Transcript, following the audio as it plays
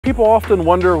People often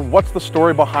wonder what's the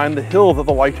story behind the hill that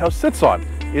the lighthouse sits on.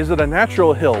 Is it a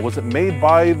natural hill? Was it made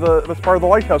as part of the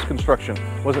lighthouse construction?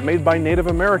 Was it made by Native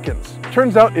Americans?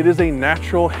 Turns out it is a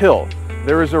natural hill.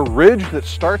 There is a ridge that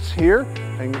starts here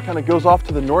and kind of goes off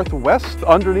to the northwest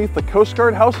underneath the Coast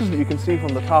Guard houses that you can see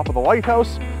from the top of the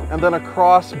lighthouse, and then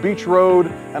across Beach Road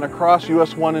and across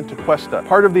US 1 into Cuesta.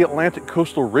 Part of the Atlantic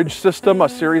Coastal Ridge System, a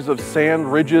series of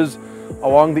sand ridges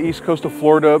along the east coast of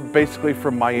Florida, basically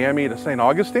from Miami to St.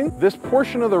 Augustine. This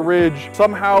portion of the ridge,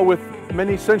 somehow with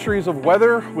many centuries of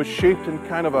weather, was shaped in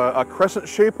kind of a crescent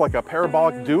shape, like a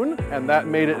parabolic dune, and that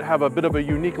made it have a bit of a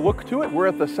unique look to it. We're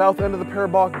at the south end of the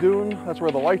parabolic dune. That's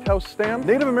where the lighthouse stands.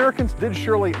 Native Americans did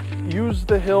surely use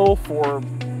the hill for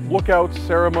lookouts,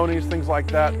 ceremonies, things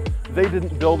like that. They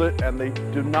didn't build it, and they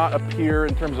do not appear,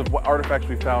 in terms of what artifacts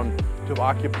we found, to have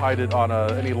occupied it on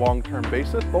any long-term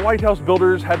basis. The lighthouse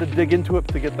builders had to dig into it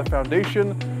to get the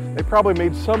foundation. They probably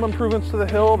made some improvements to the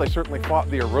hill. They certainly fought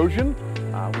the erosion.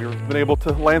 We've been able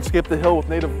to landscape the hill with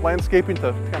native landscaping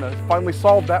to kind of finally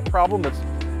solve that problem that's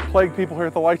plagued people here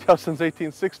at the lighthouse since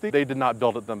 1860. They did not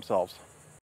build it themselves.